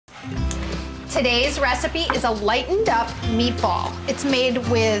Today's recipe is a lightened up meatball. It's made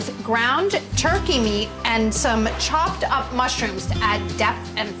with ground turkey meat and some chopped up mushrooms to add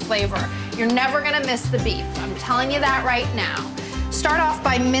depth and flavor. You're never gonna miss the beef. I'm telling you that right now. Start off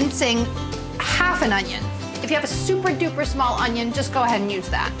by mincing half an onion. If you have a super duper small onion, just go ahead and use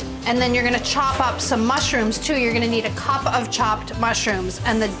that. And then you're gonna chop up some mushrooms too. You're gonna need a cup of chopped mushrooms,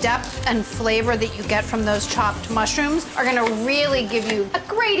 and the depth and flavor that you get from those chopped mushrooms are gonna really give you a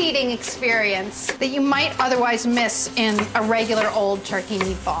great eating experience that you might otherwise miss in a regular old turkey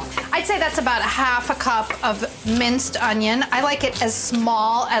meatball. I'd say that's about a half a cup of minced onion. I like it as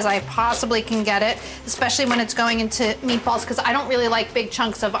small as I possibly can get it, especially when it's going into meatballs, because I don't really like big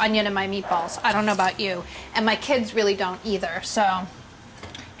chunks of onion in my meatballs. I don't know about you. And my kids really don't either, so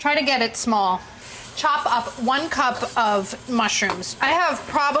try to get it small. Chop up 1 cup of mushrooms. I have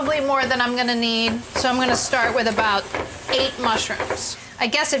probably more than I'm gonna need, so I'm gonna start with about 8 mushrooms. I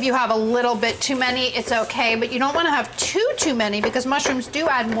guess if you have a little bit too many, it's okay, but you don't wanna have too many because mushrooms do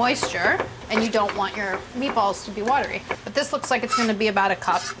add moisture and you don't want your meatballs to be watery. But this looks like it's gonna be about a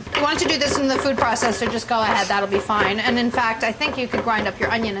cup. If you want to do this in the food processor, just go ahead, that'll be fine. And in fact, I think you could grind up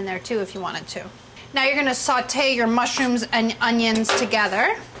your onion in there too if you wanted to. Now you're gonna saute your mushrooms and onions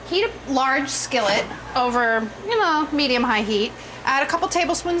together. Heat a large skillet over, medium-high heat. Add a couple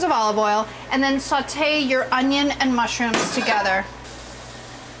tablespoons of olive oil, and then saute your onion and mushrooms together.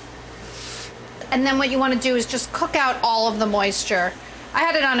 And then what you wanna do is just cook out all of the moisture. I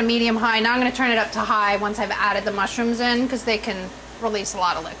had it on a medium-high. Now I'm gonna turn it up to high once I've added the mushrooms in, because they can release a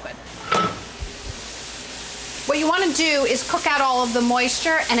lot of liquid. What you want to do is cook out all of the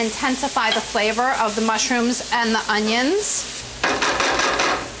moisture and intensify the flavor of the mushrooms and the onions.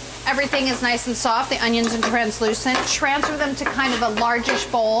 Everything is nice and soft, the onions are translucent. Transfer them to kind of a largish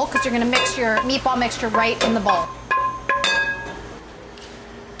bowl because you're going to mix your meatball mixture right in the bowl.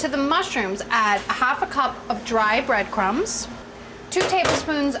 To the mushrooms, add a half a cup of dry breadcrumbs, 2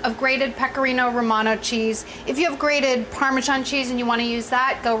 tablespoons of grated Pecorino Romano cheese. If you have grated Parmesan cheese and you want to use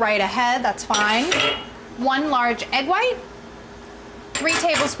that, go right ahead, that's fine. 1 large egg white, 3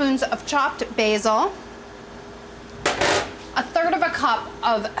 tablespoons of chopped basil, 1/3 of a cup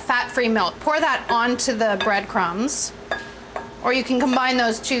of fat-free milk. Pour that onto the breadcrumbs, or you can combine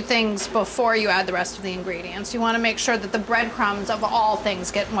those 2 things before you add the rest of the ingredients. You want to make sure that the breadcrumbs of all things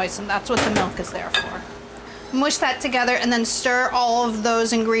get moistened. That's what the milk is there for. Mush that together and then stir all of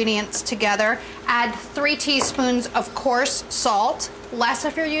those ingredients together. Add 3 teaspoons of coarse salt, less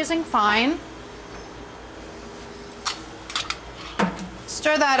if you're using fine.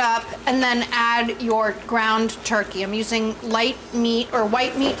 Stir that up and then add your ground turkey. I'm using light meat or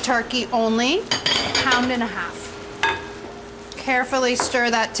white meat turkey only, 1.5 pounds. Carefully stir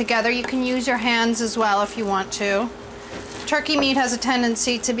that together. You can use your hands as well if you want to. Turkey meat has a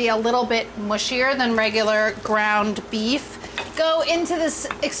tendency to be a little bit mushier than regular ground beef. Go into this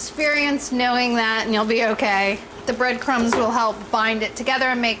experience knowing that and you'll be okay. The breadcrumbs will help bind it together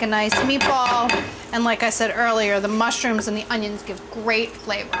and make a nice meatball. And like I said earlier, the mushrooms and the onions give great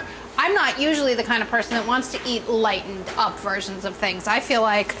flavor. I'm not usually the kind of person that wants to eat lightened up versions of things. I feel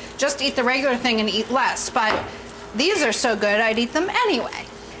like just eat the regular thing and eat less, but these are so good I'd eat them anyway.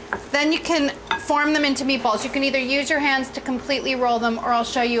 Then you can form them into meatballs. You can either use your hands to completely roll them, or I'll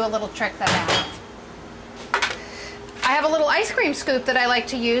show you a little trick that I have. I have a little ice cream scoop that I like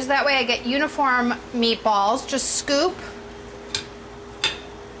to use. That way I get uniform meatballs. Just scoop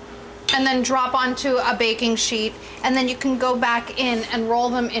and then drop onto a baking sheet, and then you can go back in and roll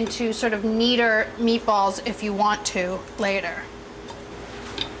them into sort of neater meatballs if you want to later.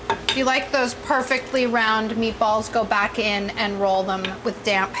 If you like those perfectly round meatballs, go back in and roll them with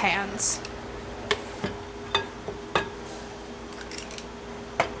damp hands.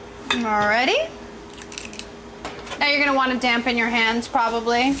 Alrighty. Now you're going to want to dampen your hands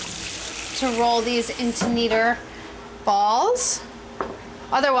probably to roll these into neater balls.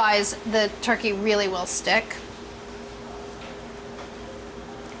 Otherwise, the turkey really will stick.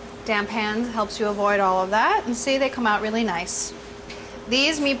 Damp hands helps you avoid all of that. And see, they come out really nice.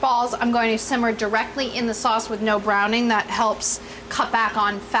 These meatballs I'm going to simmer directly in the sauce with no browning. That helps cut back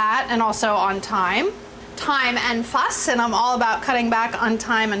on fat and also on time. Time and fuss, and I'm all about cutting back on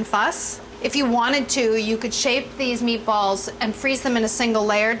time and fuss. If you wanted to, you could shape these meatballs and freeze them in a single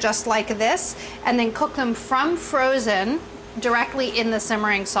layer just like this, and then cook them from frozen directly in the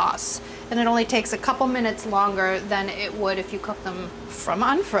simmering sauce. And it only takes a couple minutes longer than it would if you cook them from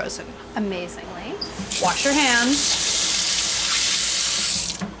unfrozen, amazingly. Wash your hands.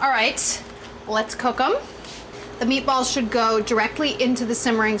 All right, let's cook them. The meatballs should go directly into the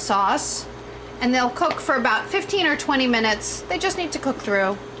simmering sauce, and they'll cook for about 15 or 20 minutes. They just need to cook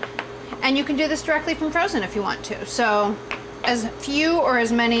through. And you can do this directly from frozen if you want to. So as few or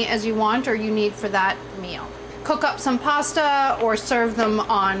as many as you want or you need for that meal. Cook up some pasta or serve them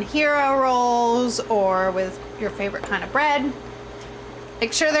on hero rolls or with your favorite kind of bread.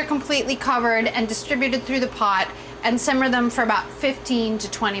 Make sure they're completely covered and distributed through the pot and simmer them for about 15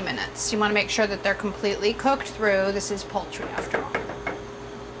 to 20 minutes. You want to make sure that they're completely cooked through. This is poultry after all.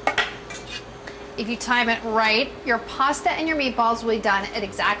 If you time it right, your pasta and your meatballs will be done at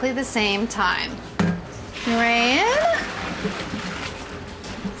exactly the same time. Rain.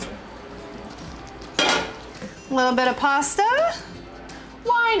 A little bit of pasta.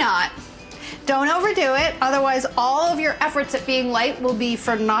 Why not? Don't overdo it, otherwise all of your efforts at being light will be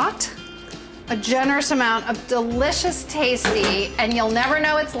for naught. A generous amount of delicious, tasty, and you'll never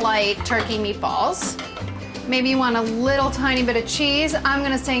know it's light turkey meatballs. Maybe you want a little tiny bit of cheese. I'm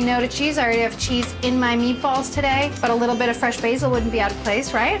gonna say no to cheese. I already have cheese in my meatballs today, but a little bit of fresh basil wouldn't be out of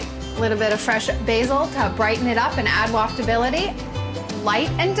place, right? A little bit of fresh basil to brighten it up and add waftability. Light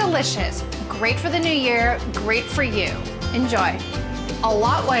and delicious. Great for the new year, great for you. Enjoy. A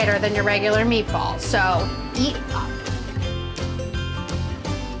lot lighter than your regular meatball, so eat up.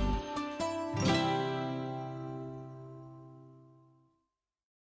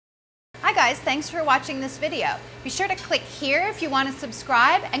 Hi guys, thanks for watching this video. Be sure to click here if you want to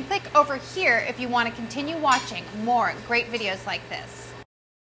subscribe and click over here if you want to continue watching more great videos like this.